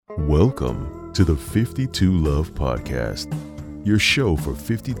Welcome to the 52 Love Podcast, your show for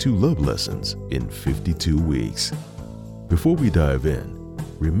 52 love lessons in 52 weeks. Before we dive in,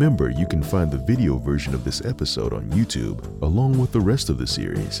 remember you can find the video version of this episode on YouTube along with the rest of the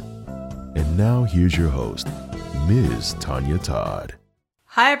series. And now here's your host, Ms. Tanya Todd.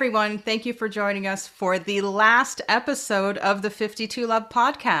 Hi, everyone. Thank you for joining us for the last episode of the 52 Love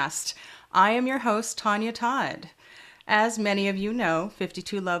Podcast. I am your host, Tanya Todd. As many of you know,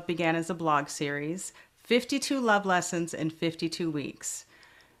 52 Love began as a blog series, 52 Love Lessons in 52 Weeks.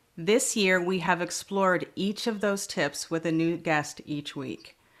 This year, we have explored each of those tips with a new guest each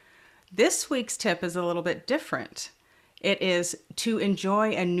week. This week's tip is a little bit different. It is to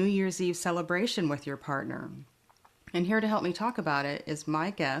enjoy a New Year's Eve celebration with your partner. And here to help me talk about it is my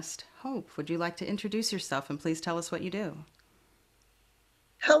guest, Hope. Would you like to introduce yourself and please tell us what you do?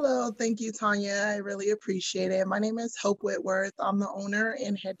 Hello, thank you, Tanya. I really appreciate it. My name is Hope Whitworth. I'm the owner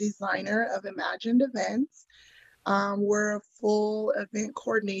and head designer of Imagined Events. We're a full event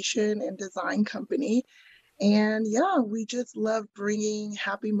coordination and design company. And yeah, we just love bringing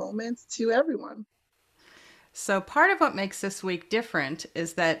happy moments to everyone. So part of what makes this week different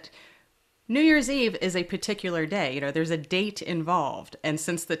is that New Year's Eve is a particular day. There's a date involved. And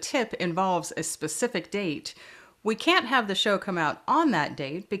since the tip involves a specific date, we can't have the show come out on that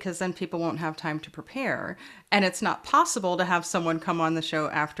date because then people won't have time to prepare. And it's not possible to have someone come on the show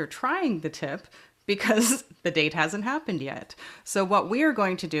after trying the tip because the date hasn't happened yet. So what we are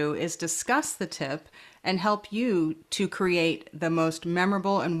going to do is discuss the tip and help you to create the most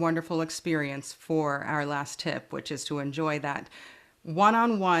memorable and wonderful experience for our last tip, which is to enjoy that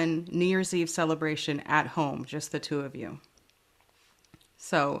one-on-one New Year's Eve celebration at home, just the two of you.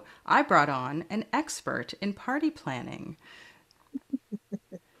 So I brought on an expert in party planning.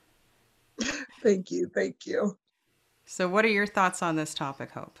 Thank you. So what are your thoughts on this topic,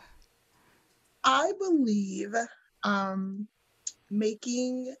 Hope? I believe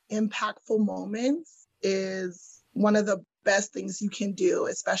making impactful moments is one of the best things you can do,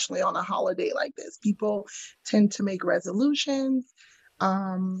 especially on a holiday like this. People tend to make resolutions.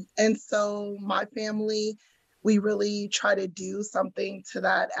 And so my family, we really try to do something to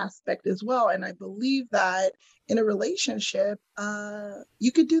that aspect as well. And I believe that in a relationship,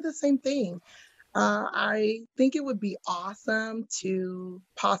 you could do the same thing. I think it would be awesome to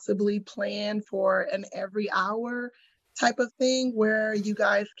possibly plan for an every hour type of thing where you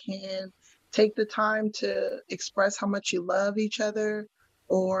guys can take the time to express how much you love each other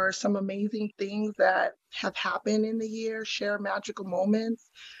or some amazing things that have happened in the year, share magical moments,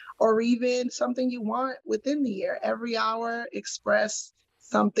 or even something you want within the year. Every hour, express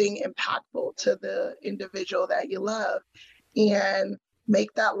something impactful to the individual that you love and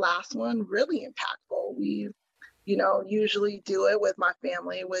make that last one really impactful. We, usually do it with my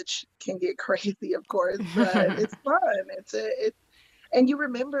family, which can get crazy, of course, but it's fun. And you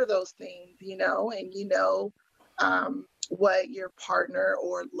remember those things, and what your partner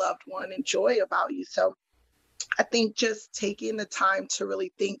or loved one enjoy about you. So I think just taking the time to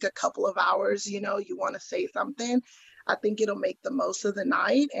really think a couple of hours, you want to say something, I think it'll make the most of the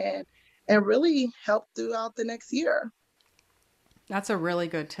night and really help throughout the next year. That's a really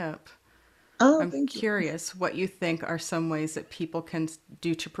good tip. I'm curious what you think are some ways that people can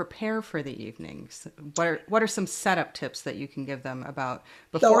do to prepare for the evenings. What are some setup tips that you can give them about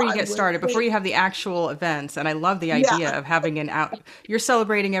before you get started, before you have the actual events? And I love the idea of having you're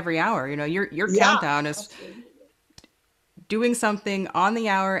celebrating every hour. Your countdown is absolutely doing something on the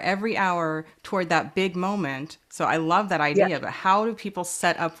hour, every hour toward that big moment. So I love that idea, but how do people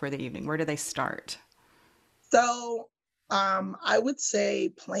set up for the evening? Where do they start? So I would say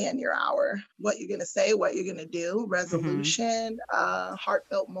plan your hour, what you're going to say, what you're going to do, resolution,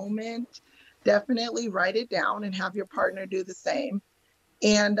 heartfelt moment. Definitely write it down and have your partner do the same.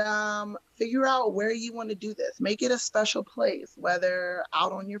 And figure out where you want to do this. Make it a special place, whether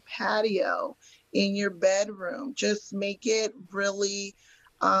out on your patio, in your bedroom. Just make it really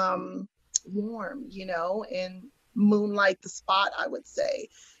warm, and moonlight the spot, I would say.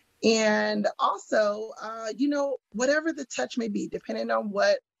 And also, whatever the touch may be, depending on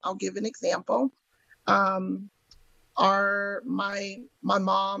what, I'll give an example. My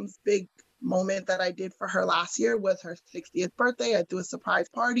mom's big moment that I did for her last year was her 60th birthday. I threw a surprise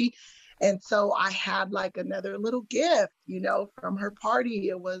party. And so I had like another little gift, from her party.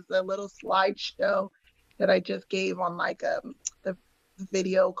 It was a little slideshow that I just gave on like the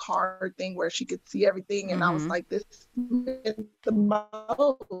video card thing where she could see everything. And I was like, this is the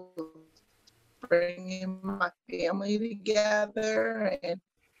most, bringing my family together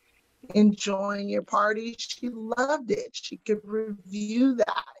enjoying your party. She loved it. She could review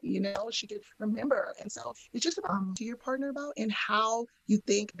that, she could remember. And so it's just about to your partner about and how you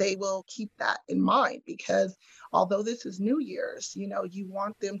think they will keep that in mind. Because although this is New Year's, you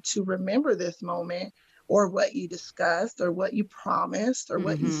want them to remember this moment or what you discussed or what you promised or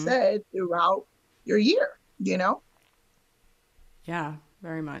what you said throughout your year, Yeah,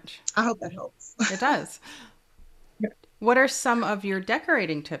 very much. I hope that helps. It does. What are some of your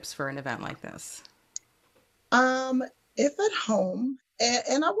decorating tips for an event like this? If at home,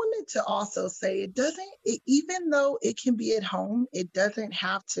 and I wanted to also say even though it can be at home, it doesn't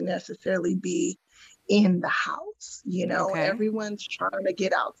have to necessarily be in the house. Okay. Everyone's trying to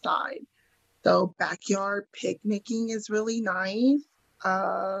get outside. So backyard picnicking is really nice.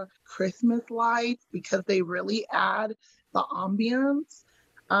 Christmas lights, because they really add the ambiance.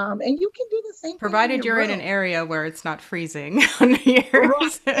 And you can do the same provided thing you're in an area where it's not freezing on New Year's.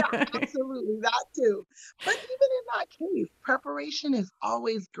 Right, yeah, absolutely, that too. But even in that case, preparation is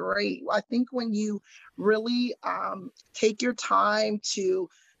always great. I think when you really take your time to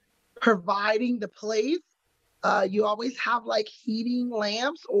providing the place, you always have like heating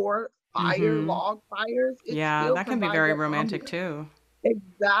lamps or log fires. Yeah, that can be very romantic too.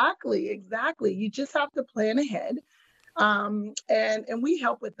 Exactly. You just have to plan ahead. And we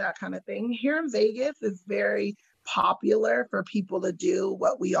help with that kind of thing. Here in Vegas, it's very popular for people to do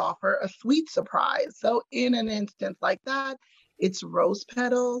what we offer, a sweet surprise. So in an instance like that, it's rose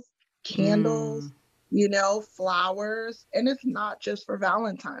petals, candles, flowers, and it's not just for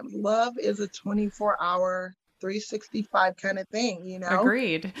Valentine's. Love is a 24-hour, 365 kind of thing,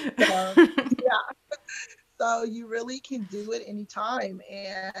 Agreed. So, yeah. So you really can do it anytime.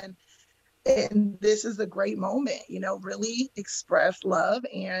 And this is a great moment, really express love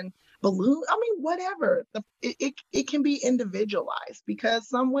and balloon. I mean, whatever. It can be individualized because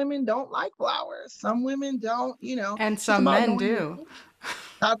some women don't like flowers. Some women don't, And some men do.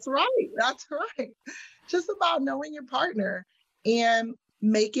 That's right. Just about knowing your partner and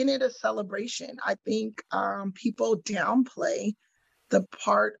making it a celebration. I think people downplay the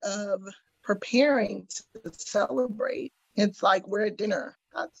part of preparing to celebrate. It's like we're at dinner.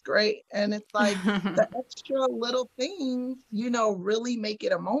 That's great. And it's like the extra little things, really make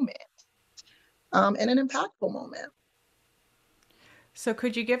it a moment and an impactful moment. So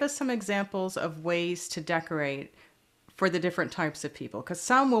could you give us some examples of ways to decorate for the different types of people? Because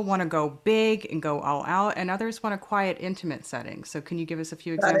some will want to go big and go all out, and others want a quiet, intimate setting. So can you give us a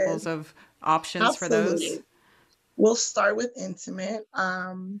few examples of options for those? We'll start with intimate.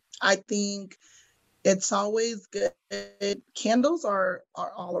 I think it's always good. Candles are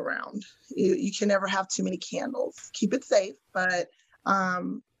all around. You can never have too many candles. Keep it safe, but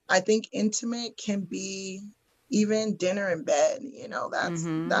I think intimate can be even dinner in bed.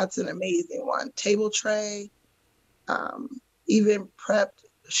 That's an amazing one. Table tray, even prepped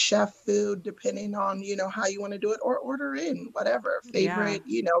chef food, depending on how you want to do it, or order in whatever favorite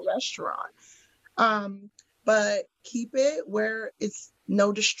restaurant. But keep it where it's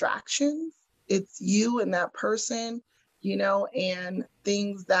no distractions. It's you and that person, and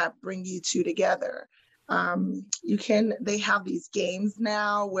things that bring you two together. They have these games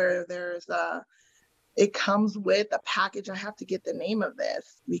now where it comes with a package. I have to get the name of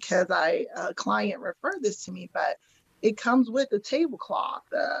this because a client referred this to me, but it comes with a tablecloth,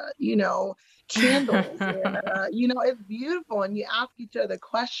 candles, and, it's beautiful. And you ask each other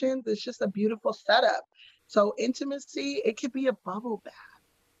questions. It's just a beautiful setup. So intimacy, it could be a bubble bath.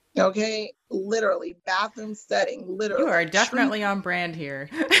 Okay, literally bathroom setting. Literally, you are definitely on brand here.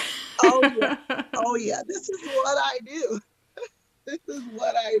 Oh yeah. This is what I do.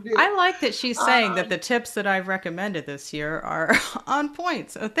 I like that she's saying that the tips that I've recommended this year are on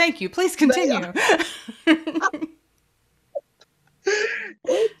point. So thank you. Please continue.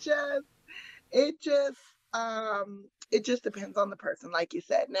 It just depends on the person, like you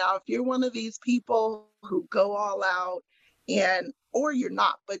said. Now, if you're one of these people who go all out or you're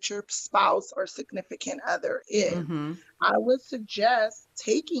not, but your spouse or significant other is, I would suggest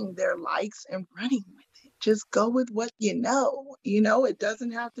taking their likes and running with it. Just go with what you know. It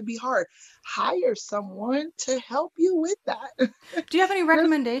doesn't have to be hard. Hire someone to help you with that. Do you have any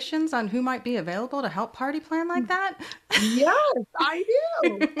recommendations on who might be available to help party plan like that? Yes, I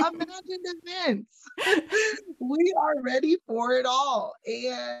do. Imagine events. We are ready for it all.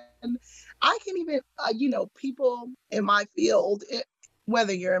 And I can even, people in my field,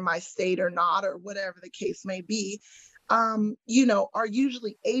 whether you're in my state or not, or whatever the case may be, are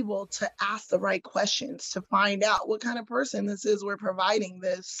usually able to ask the right questions to find out what kind of person this is we're providing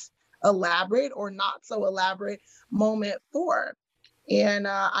this elaborate or not so elaborate moment for. And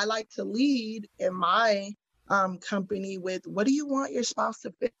I like to lead in my company with, what do you want your spouse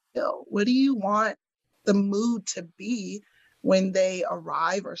to feel? What do you want the mood to be when they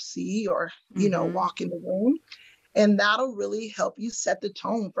arrive or see or, Mm-hmm. walk in the room? And that'll really help you set the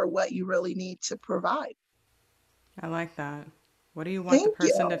tone for what you really need to provide. I like that. What do you want the Thank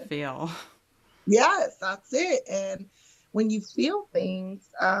person to you. feel? Yes, that's it. And when you feel things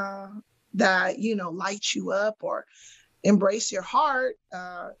that, light you up or embrace your heart,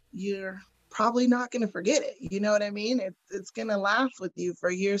 you're probably not going to forget it. You know what I mean? It's going to last with you for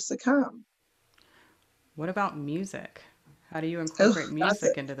years to come. What about music? How do you Oh, incorporate that's it.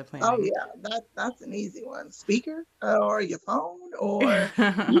 music into the Oh planning? yeah, that's an easy one. Speaker or your phone, or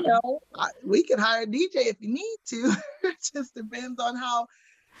we can hire a DJ if you need to. It just depends on how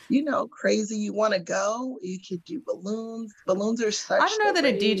crazy you want to go. You could do balloons. Balloons are I don't such know the that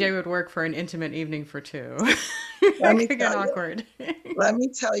a rage. DJ would work for an intimate evening for two. Let That me could get tell you. awkward. Let me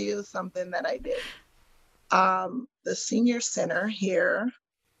tell you something that I did. The senior center here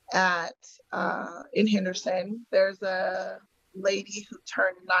at in Henderson, there's a lady who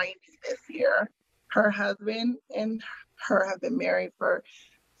turned 90 this year. Her husband and her have been married for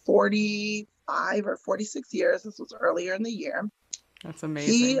 45 or 46 years. This was earlier in the year. That's He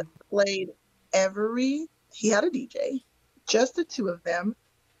amazing. played he had a DJ, just the two of them.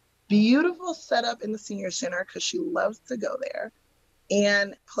 Beautiful setup in the senior center because she loves to go there,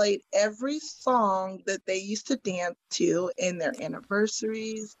 and played every song that they used to dance to in their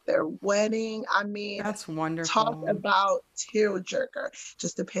anniversaries, their wedding. I mean, That's talk wonderful. about tearjerker.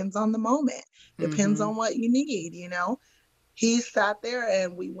 Just depends on the moment, depends Mm-hmm. on what you need, He sat there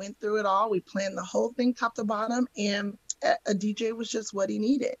and we went through it all. We planned the whole thing top to bottom, and a DJ was just what he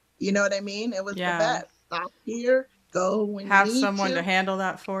needed. You know what I mean? It was the Yeah. best. Stop here, go when you Have need someone to to. handle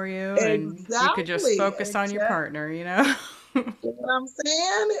that for you, and you could just Exactly. focus And on your just, partner, you know? you know what I'm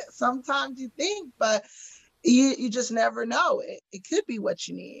saying? Sometimes you think, but you just never know. It could be what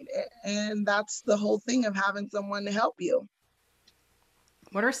you need. And that's the whole thing of having someone to help you.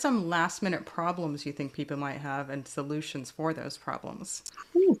 What are some last minute problems you think people might have and solutions for those problems?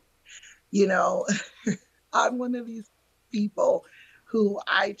 Whew. You know, I'm one of these people who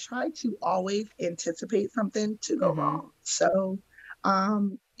I try to always anticipate something to go Mm-hmm. wrong. So,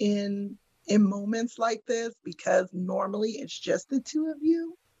 in moments like this, because normally it's just the two of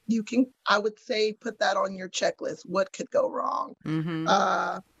you, you can, I would say, put that on your checklist. What could go wrong? Mm-hmm.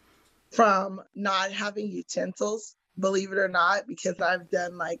 Uh, from not having utensils, believe it or not, because I've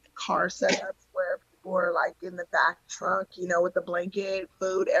done like car setups where people are like in the back trunk, with the blanket,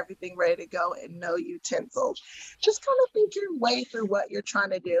 food, everything ready to go, and no utensils. Just kind of think your way through what you're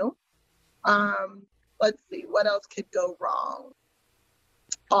trying to do. Um, let's see, what else could go wrong?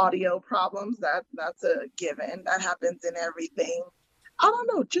 Audio problems, that's a given. That happens in everything. I don't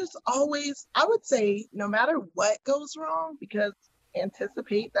know, just always, I would say, no matter what goes wrong, because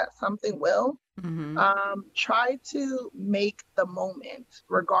anticipate that something will, Mm-hmm. try to make the moment,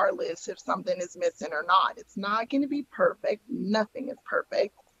 regardless if something is missing or not. It's not going to be perfect. Nothing is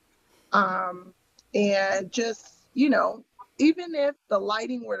perfect. Um, and just, even if the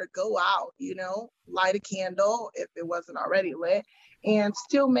lighting were to go out, light a candle if it wasn't already lit, and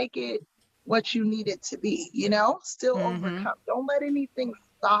still make it what you need it to be, still Mm-hmm. overcome. Don't let anything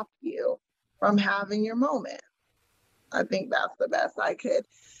stop you from having your moment. I think that's the best I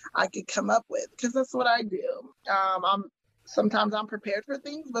could come up with, because that's what I do. Sometimes I'm prepared for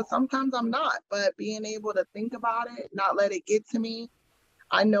things, but sometimes I'm not. But being able to think about it, not let it get to me.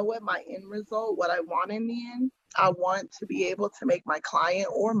 I know what my end result, what I want in the end. I want to be able to make my client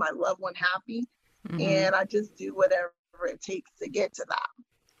or my loved one happy, Mm-hmm. and I just do whatever it takes to get to that.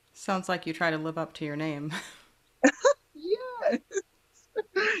 Sounds like you try to live up to your name. Yeah,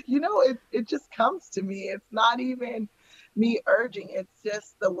 it just comes to me. It's not even me urging. It's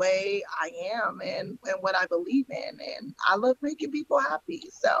just the way I am, and what I believe in. And I love making people happy.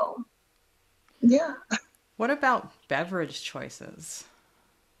 So yeah. What about beverage choices?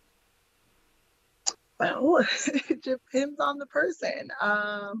 Well, it depends on the person.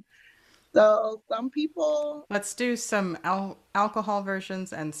 So some people, Let's do some alcohol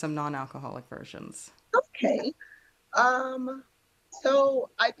versions and some non alcoholic versions. okay. Um, so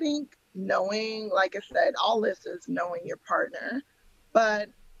I think knowing, like I said, all this is knowing your partner, but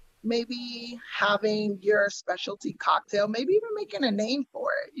maybe having your specialty cocktail, maybe even making a name for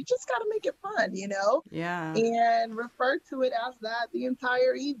it. You just got to make it fun, Yeah. and refer to it as that the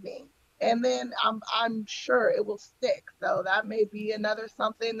entire evening. And then I'm sure it will stick. So that may be another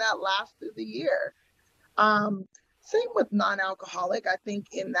something that lasts through the year. Um, Same with non-alcoholic. I think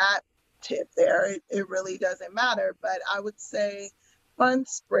in that tip there, it really doesn't matter. But I would say fun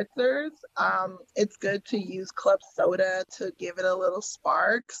spritzers. It's good to use club soda to give it a little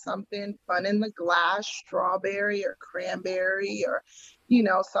spark, something fun in the glass, strawberry or cranberry or,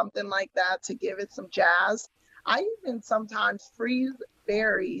 something like that to give it some jazz. I even sometimes freeze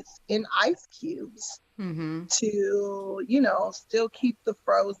berries in ice cubes Mm-hmm. to, still keep the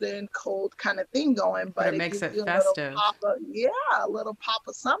frozen cold kind of thing going, But but it it makes gives it you a little festive. pop of, yeah, a little pop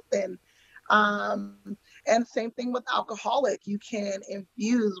of something. Um, and same thing with alcoholic. You can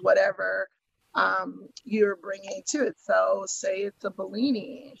infuse whatever you're bringing to it. So say it's a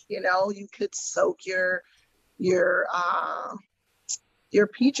Bellini, you could soak your your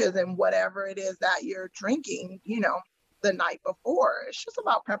peaches in whatever it is that you're drinking, the night before. It's just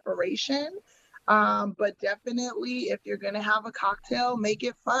about preparation. But definitely, if you're going to have a cocktail, make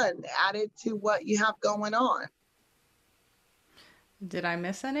it fun. Add it to what you have going on. Did I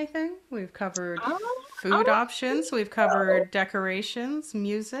miss anything? We've covered Um, I food don't options, think we've so. covered decorations,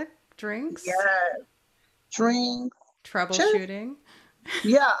 music, drinks, Yes, drinks, just, troubleshooting.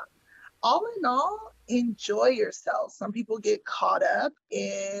 yeah, all in all, enjoy yourself. Some people get caught up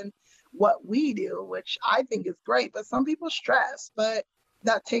in what we do, which I think is great, but some people stress, but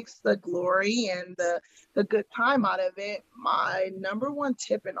that takes the glory and the good time out of it. My number one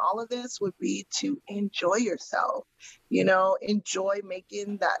tip in all of this would be to enjoy yourself. Enjoy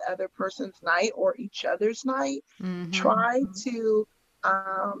making that other person's night or each other's night. Mm-hmm. Try to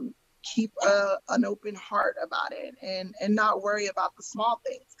um, keep an open heart about it and not worry about the small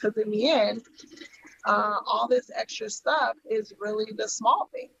things, because in the end, all this extra stuff is really the small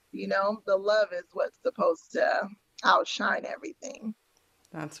things. The love is what's supposed to outshine everything.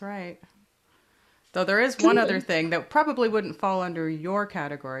 That's right. Though there is one other Good. thing that probably wouldn't fall under your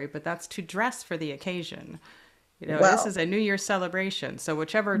category, but that's to dress for the occasion. This Well, is a New Year's celebration. So,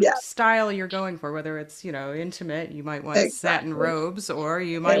 whichever yeah, style you're going for, whether it's, intimate, you might want satin exactly. robes, or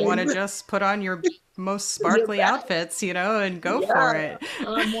you might want to And just put on your most you're sparkly back. outfits, and go Yeah, for it.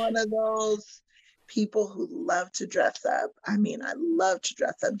 I'm one of those people who love to dress up. I mean, I love to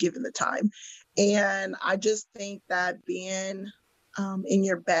dress up given the time. And I just think that being in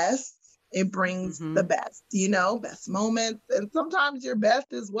your best, it brings the Mm-hmm. best, best moments. And sometimes your best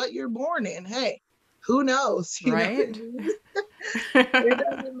is what you're born in. Hey, who knows? You know what I Right? mean? It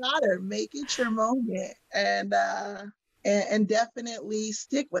doesn't matter. Make it your moment and definitely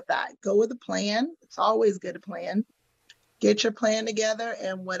stick with that. Go with a plan. It's always good to plan. Get your plan together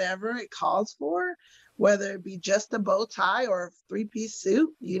and whatever it calls for, whether it be just a bow tie or a three-piece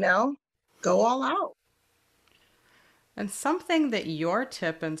suit, go all out. And something that your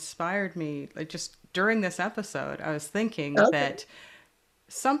tip inspired me, like just during this episode, I was thinking Okay. that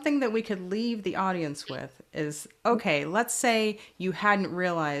something that we could leave the audience with is okay, let's say you hadn't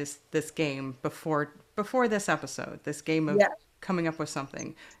realized this game before this episode, this game of Yeah. coming up with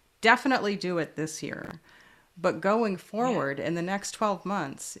something. Definitely do it this year. But going Yeah. forward in the next 12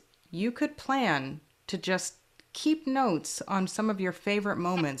 months, you could plan to just keep notes on some of your favorite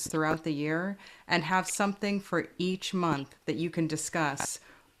moments throughout the year and have something for each month that you can discuss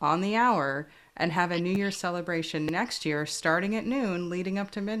on the hour and have a New Year's celebration next year starting at noon leading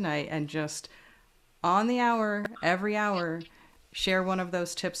up to midnight and just on the hour, every hour, share one of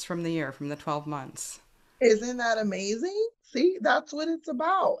those tips from the year, from the 12 months. Isn't that amazing? See, that's what it's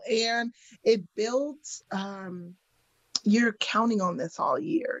about. And it builds you're counting on this all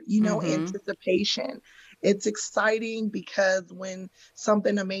year, Mm-hmm. anticipation. It's exciting because when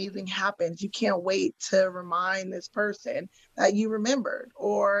something amazing happens, you can't wait to remind this person that you remembered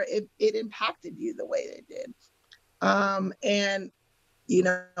or it impacted you the way it did. And,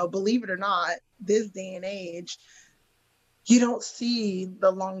 believe it or not, this day and age, you don't see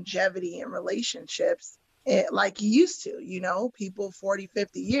the longevity in relationships like you used to, people 40,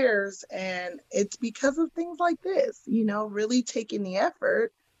 50 years. And it's because of things like this, really taking the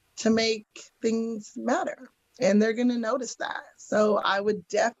effort to make things matter. And they're going to notice that. So I would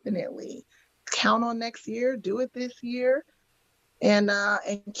definitely count on next year, do it this year, and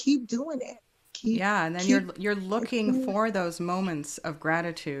keep doing it. Keep, Yeah, and then keep, you're looking for those moments of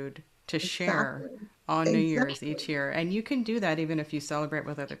gratitude to share exactly, on New Year's exactly, each year. And you can do that even if you celebrate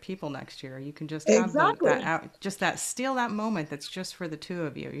with other people next year. You can just have that exactly. out, just that steal that moment that's just for the two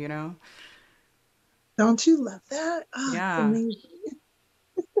of you. Don't you love that? Oh, it's Yeah. amazing.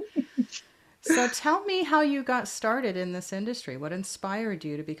 So tell me how you got started in this industry. What inspired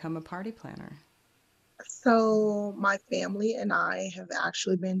you to become a party planner? So my family and I have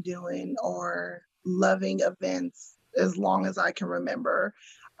actually been doing or loving events as long as I can remember.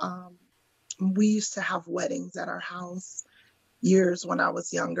 Um, we used to have weddings at our house years when I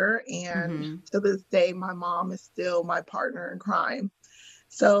was younger, and Mm-hmm. to this day, my mom is still my partner in crime.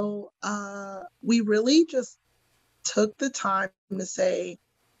 So we really just took the time to say,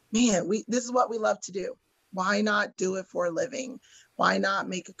 man, this is what we love to do. Why not do it for a living? Why not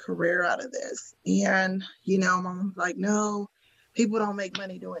make a career out of this? And, my mom's like, no, people don't make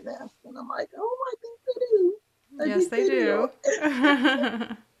money doing this. And I'm like, oh, I think they do. I Yes, think they they do. do.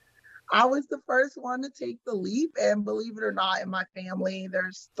 I was the first one to take the leap. And believe it or not, in my family,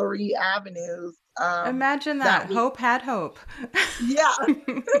 there's 3 avenues Imagine that that. we, Hope had hope. yeah,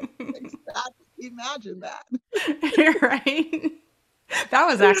 exactly. Imagine that. You're right. That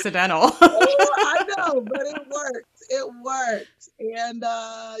was accidental. Oh, I know, but it worked. It worked. And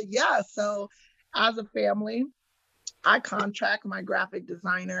yeah, so as a family, I contract my graphic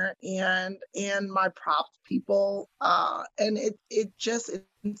designer and my props people. And it just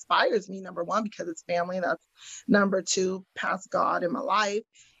inspires me, number one, because it's family. That's number two, past God in my life.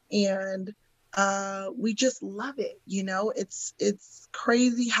 And we just love it. It's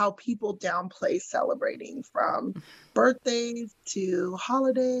crazy how people downplay celebrating, from birthdays to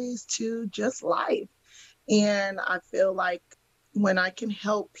holidays to just life. And I feel like when I can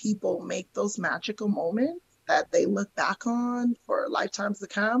help people make those magical moments that they look back on for lifetimes to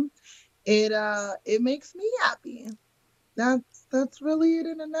come, it makes me happy. That's really it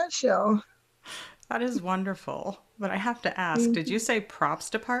in a nutshell. That is wonderful. But I have to ask, did Mhm. you say props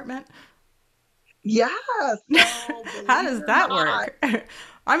department? Yeah, so How believe it does or that not, work?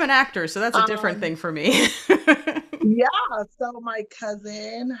 I'm an actor, so that's a different um, thing for me. yeah, so my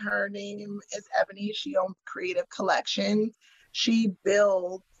cousin, her name is Ebony. She owns Creative Collections. She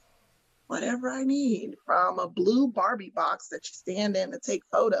builds whatever I need, from a blue Barbie box that you stand in to take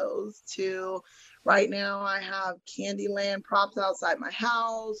photos to right now I have Candyland props outside my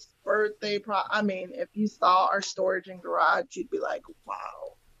house, birthday prop. I mean, if you saw our storage and garage, you'd be like,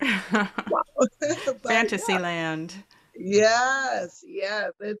 wow, wow. But yeah, Fantasyland. yes,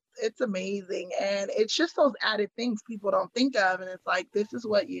 it's amazing. And it's just those added things people don't think of. And it's like, this is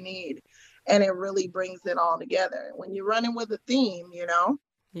what you need. And it really brings it all together. When you're running with a theme,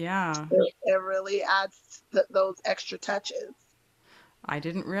 Yeah. it really adds those extra touches. I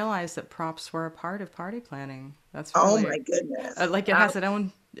didn't realize that props were a part of party planning. That's Oh really my goodness. like it has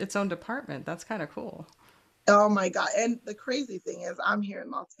its own department. That's kind of cool. Oh my God. And the crazy thing is, I'm here in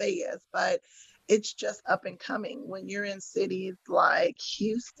Las Vegas, but it's just up and coming. When you're in cities like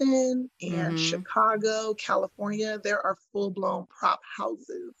Houston and Mhm. Chicago, California, there are full blown prop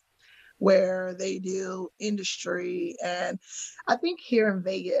houses where they do industry. And I think here in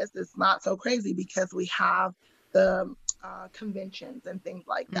Vegas, it's not so crazy because we have the conventions and things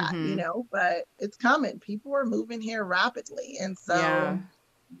like that, Mhm. but it's coming. People are moving here rapidly. And Yeah. so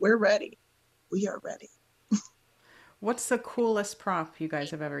we're ready. We are ready. What's the coolest prop you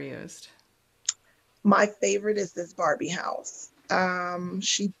guys have ever used? My favorite is this Barbie house.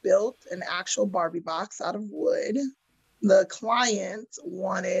 She built an actual Barbie box out of wood. The client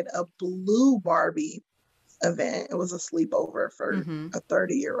wanted a blue Barbie event. It was a sleepover for Mhm. a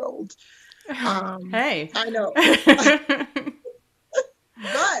 30-year-old. Hey. I know, but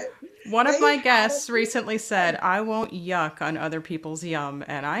One of they my had a guests theme. recently said, "I won't yuck on other people's yum,"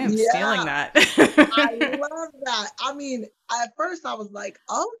 and I am stealing Yeah, that. I love that. I mean, at first I was like,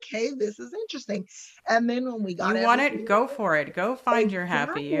 okay, this is interesting. And then when we got You want it? everything, Go for it. Go find your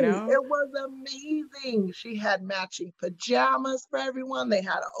happy, you exactly, know? it was amazing. She had matching pajamas for everyone. They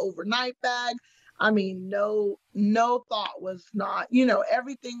had an overnight bag. I mean, no thought was not,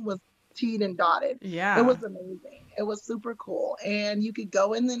 everything was teed and dotted. It Yeah. was amazing. It was super cool. And you could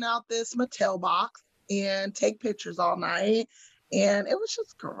go in and out this Mattel box and take pictures all night. And it was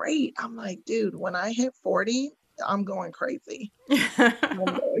just great. I'm like, dude, when I hit 40, I'm going crazy.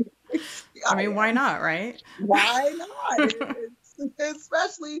 I'm going crazy. I I mean, why am. not, right? Why not?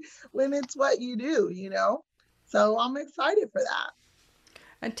 Especially when it's what you do. So I'm excited for that.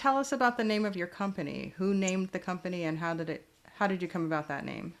 And tell us about the name of your company. Who named the company and how did you come about that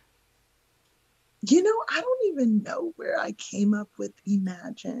name? I don't even know where I came up with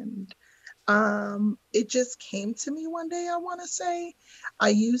Imagined. It just came to me one day, I want to say. I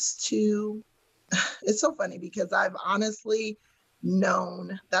used to, it's so funny because I've honestly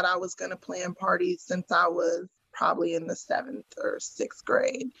known that I was going to plan parties since I was probably in the 7th or 6th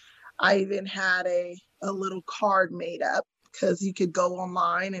grade. I even had a little card made up because you could go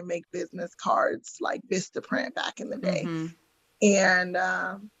online and make business cards like Vistaprint back in the day. Mm-hmm. And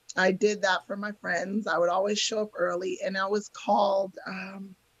I did that for my friends. I would always show up early, and I was called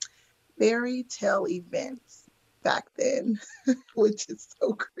Fairy Tale Events back then, which is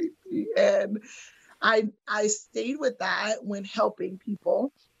so crazy. And I stayed with that when helping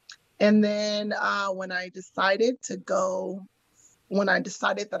people. And then when I decided to go when I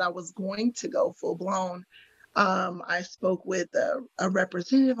decided that I was going to go full blown, I spoke with a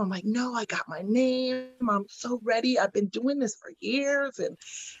representative. I'm like, no, I got my name. I'm so ready. I've been doing this for years.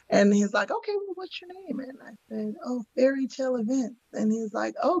 And he's like, okay, well, what's your name? And I said, oh, Fairy Tale Events. And he's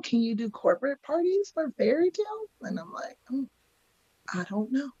like, oh, can you do corporate parties for fairy tales? And I'm like, oh, I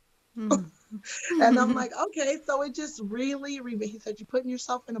don't know. And I'm like, okay. So it just really, he said, you're putting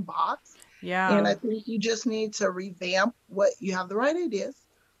yourself in a box. Yeah. And I think you just need to revamp what you have the right ideas.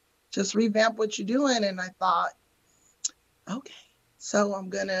 Just revamp what you're doing. And I thought, okay, so I'm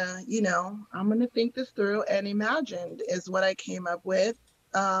gonna think this through, and imagined is what I came up with,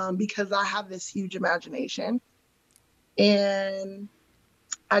 because I have this huge imagination, and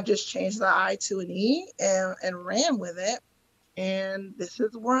I just changed the I to an E and ran with it. And this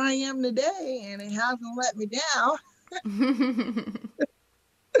is where I am today, and it hasn't let me down.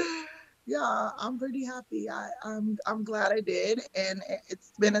 Yeah, I'm pretty happy. I'm glad I did, and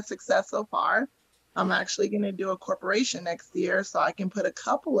it's been a success so far. I'm actually going to do a corporation next year, so I can put a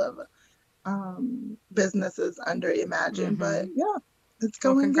couple of businesses under Imagine. But yeah, it's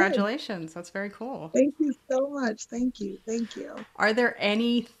going well, congratulations. Good. That's very cool. Thank you so much. Thank you. Thank you. Are there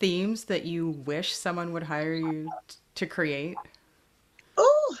any themes that you wish someone would hire you to create?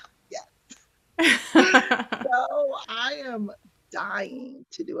 Oh, yes. So I am dying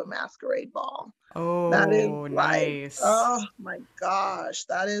to do a masquerade ball. Oh, that is nice. Oh my gosh,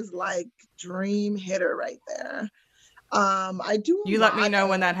 that is like dream hitter right there. I do. You let me know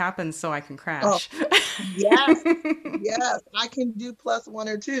when that happens so I can crash. Oh, yes, I can do +1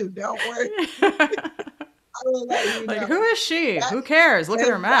 or 2. Don't worry. I will let you know. Like, who is she? Who cares? Look at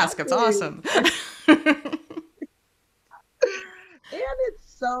her mask. It's awesome. And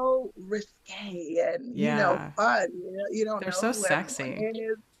it's so risque and fun. You don't They're know so sexy. It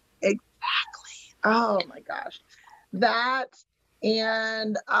is. Exactly. Oh my gosh, that,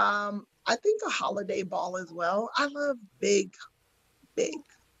 and I think a holiday ball as well. I love big.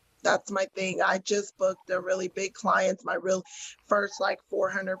 That's my thing. I just booked a really big client, my real first like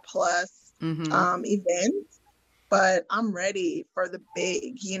 400 plus event. But I'm ready for the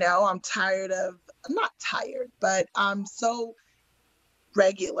big. I'm not tired, but I'm so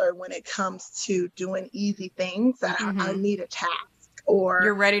regular when it comes to doing easy things that I need a task, or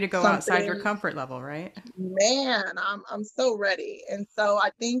you're ready to go outside your comfort level, right? Man, I'm so ready. And so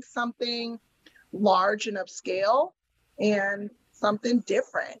I think something large and upscale and something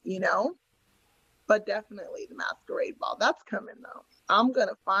different, but definitely the masquerade ball. That's coming though. I'm going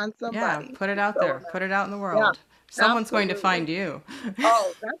to find somebody. Yeah, put it out there. Put it out in the world. Yeah, someone's going to find you.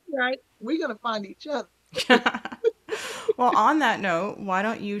 Oh, that's right. We're going to find each other. Well, on that note, why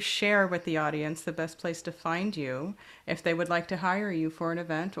don't you share with the audience the best place to find you if they would like to hire you for an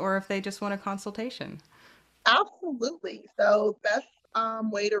event, or if they just want a consultation? Absolutely. So best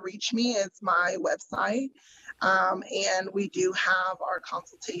way to reach me is my website. And we do have our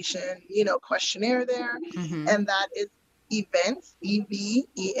consultation, questionnaire there. And that is events, EVENTS,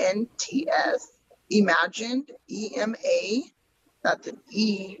 imagined, EMA, that's an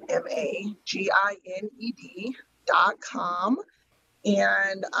EMAGINED.com.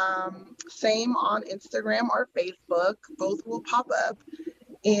 And same on Instagram or Facebook, both will pop up.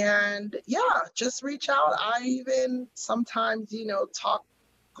 And yeah, just reach out. I even sometimes,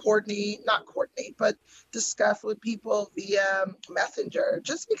 but discuss with people via Messenger,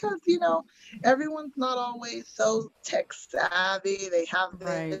 just because, everyone's not always so tech savvy. They have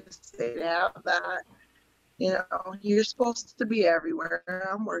this, they have that. You're supposed to be everywhere.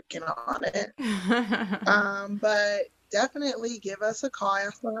 I'm working on it. But definitely give us a call. I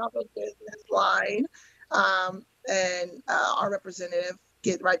also have a business line, and our representative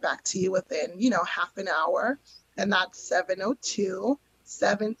get right back to you within, half an hour. And that's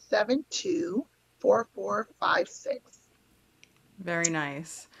 702-772-4456. Very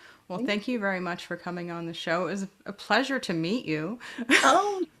nice. Well, thank you very much for coming on the show. It was a pleasure to meet you.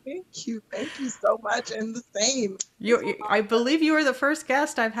 Oh, thank you. Thank you so much. And the same. I believe you were the first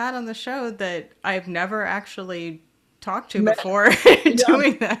guest I've had on the show that I've never actually talked to before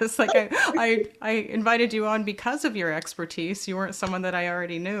doing this. Like I invited you on because of your expertise. You weren't someone that I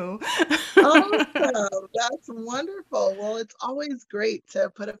already knew. Awesome. That's wonderful. Well, it's always great to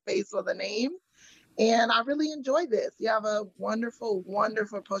put a face with a name. And I really enjoy this. You have a wonderful,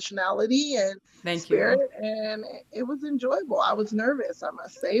 wonderful personality and spirit. And it was enjoyable. I was nervous, I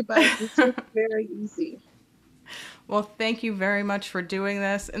must say, but this was very easy. Well, thank you very much for doing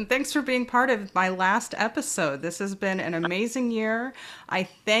this. And thanks for being part of my last episode. This has been an amazing year. I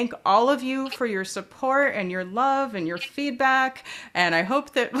thank all of you for your support and your love and your feedback. And I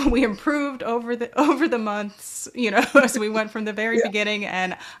hope that we improved over the months, as we went from the very beginning.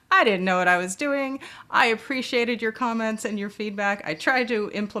 And I didn't know what I was doing. I appreciated your comments and your feedback. I tried to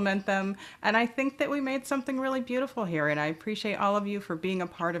implement them. And I think that we made something really beautiful here. And I appreciate all of you for being a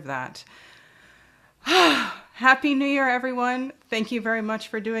part of that. Happy New Year, everyone. Thank you very much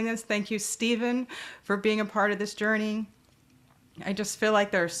for doing this. Thank you, Stephen, for being a part of this journey. I just feel like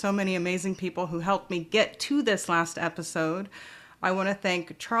there are so many amazing people who helped me get to this last episode. I want to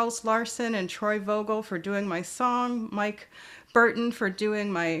thank Charles Larson and Troy Vogel for doing my song, Mike Burton for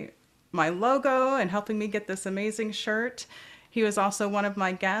doing my logo and helping me get this amazing shirt. He was also one of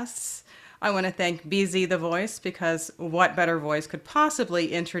my guests. I want to thank BZ the Voice, because what better voice could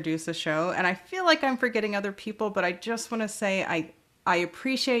possibly introduce a show? And I feel like I'm forgetting other people, but I just want to say I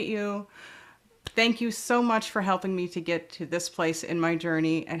appreciate you. Thank you so much for helping me to get to this place in my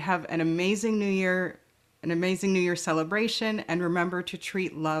journey, and have an amazing New Year celebration. And remember to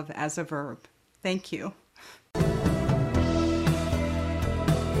treat love as a verb. Thank you.